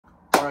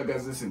Alright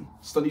guys, listen.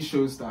 Study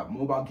shows that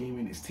mobile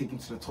gaming is taken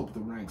to the top of the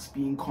ranks,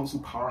 being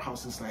console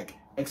powerhouses like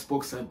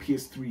Xbox and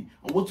PS3.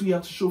 And what do we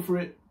have to show for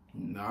it?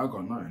 Nah, I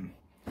got nothing.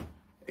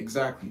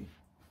 Exactly.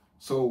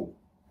 So,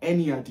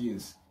 any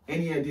ideas?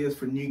 Any ideas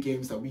for new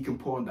games that we can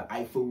put on the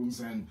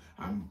iPhones and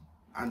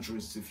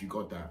Androids if you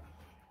got that?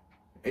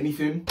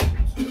 Anything?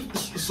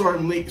 Sorry,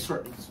 I'm late.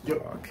 Sorry. Yo.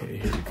 Okay,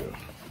 here we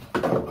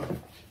go.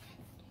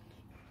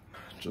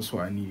 Just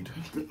what I need.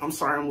 I'm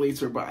sorry I'm late,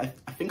 sir, but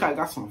I think I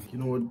got something. You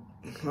know what?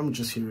 Let me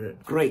just hear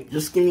it. Great.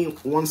 Just give me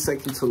 1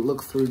 second to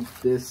look through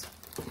this.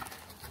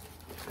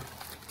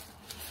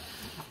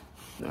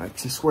 I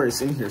can swear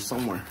it's in here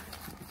somewhere.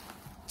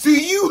 Do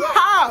you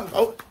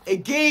have a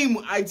game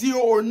idea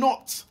or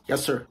not?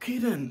 Yes, sir. Okay,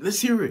 then.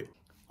 Let's hear it.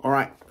 All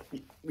right.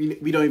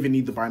 We don't even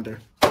need the binder.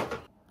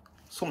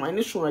 So my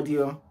initial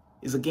idea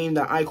is a game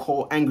that I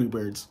call Angry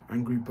Birds.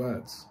 Angry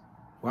Birds?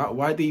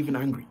 Why are they even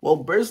angry? Well,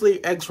 birds lay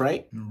eggs,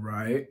 right?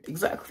 Right.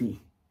 Exactly.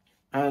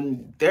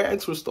 And their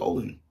eggs were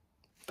stolen.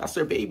 That's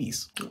their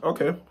babies.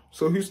 Okay.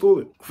 So who stole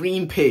it?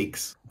 Green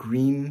pigs.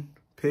 Green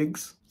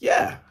pigs?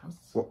 Yeah.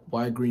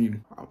 Why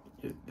green?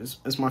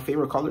 It's my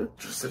favorite color.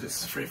 Just said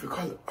it's his favorite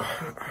color.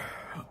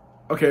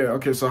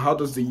 Okay. So how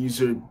does the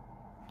user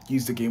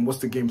use the game? What's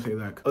the gameplay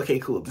like? Okay,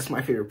 cool. This is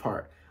my favorite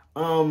part.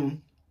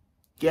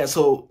 Yeah,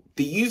 so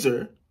the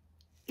user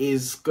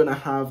is gonna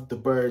have the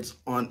birds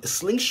on a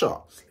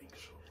slingshot.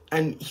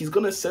 And he's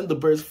gonna send the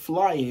birds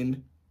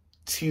flying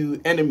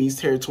to enemies'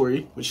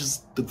 territory, which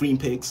is the green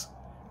pigs,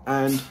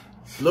 and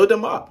load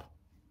them up.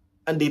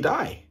 And they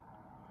die.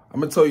 I'm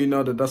gonna tell you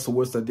now that that's the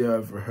worst idea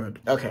I've ever heard.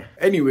 Okay.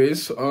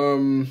 Anyways,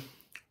 now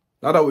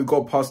that we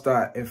got past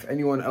that, if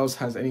anyone else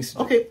has any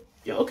suggestions.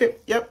 Okay.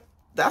 Yep.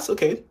 That's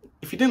okay.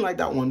 If you didn't like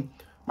that one,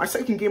 my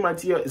second game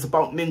idea is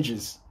about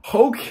ninjas.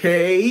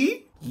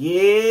 Okay.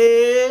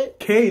 Yeah.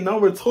 Okay, now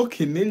we're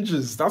talking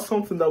ninjas. That's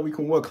something that we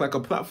can work, like a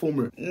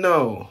platformer.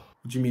 No.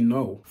 What do you mean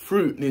no?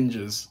 Fruit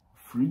ninjas.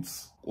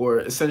 Fruits?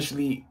 Or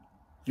essentially,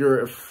 you're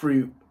a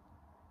fruit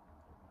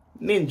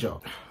ninja.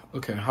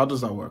 Okay, how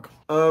does that work?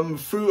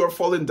 Fruit are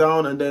falling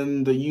down and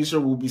then the user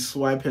will be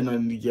swiping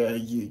and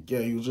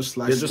you'll just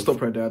like... Yeah, just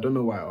stop right there. I don't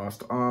know why I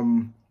asked.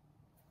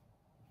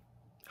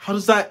 How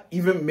does that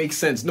even make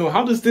sense? No,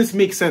 how does this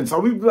make sense?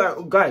 Are we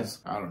like, guys?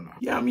 I don't know.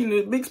 Yeah, I mean,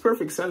 it makes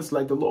perfect sense.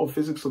 Like the law of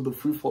physics of the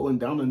fruit falling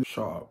down and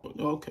shut up.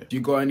 Okay. Do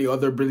you got any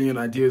other brilliant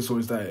ideas or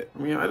is that it? I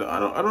mean, I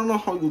don't know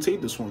how you'll take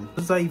this one. What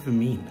does that even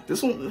mean?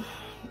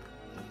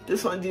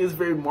 This idea is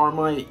very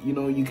Marmite. You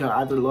know, you can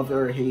either love it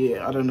or hate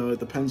it. I don't know.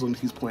 It depends on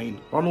who's playing.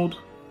 Ronald,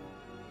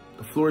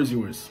 the floor is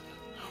yours.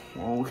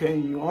 Okay,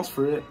 you asked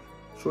for it.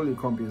 Surely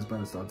it can't be as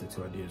bad as the other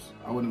two ideas.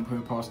 I wouldn't put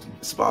it past him.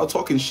 It's about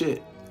talking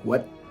shit.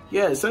 What?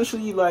 Yeah,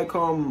 essentially, like,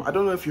 I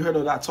don't know if you heard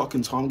of that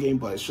Talking Tom game,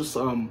 but it's just,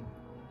 a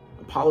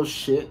pile of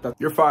shit that...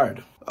 You're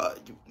fired.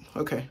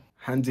 Okay.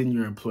 Hand in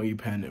your employee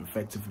pen,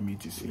 effective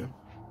immediacy.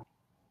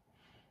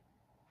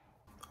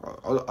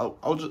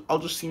 I'll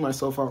just see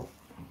myself out.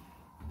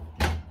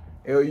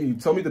 Hey, you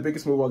tell me the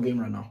biggest mobile game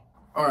right now.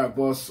 Alright,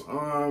 boss.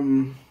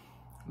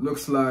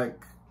 Looks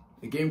like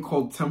a game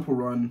called Temple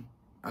Run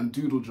and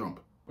Doodle Jump.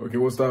 Okay,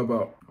 what's that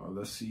about?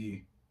 Let's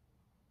see.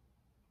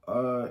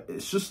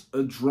 It's just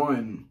a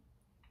drawing.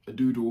 A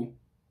doodle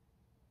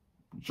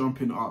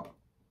jumping up.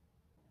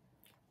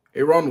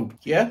 Hey Ronald.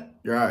 Yeah?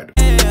 You're right.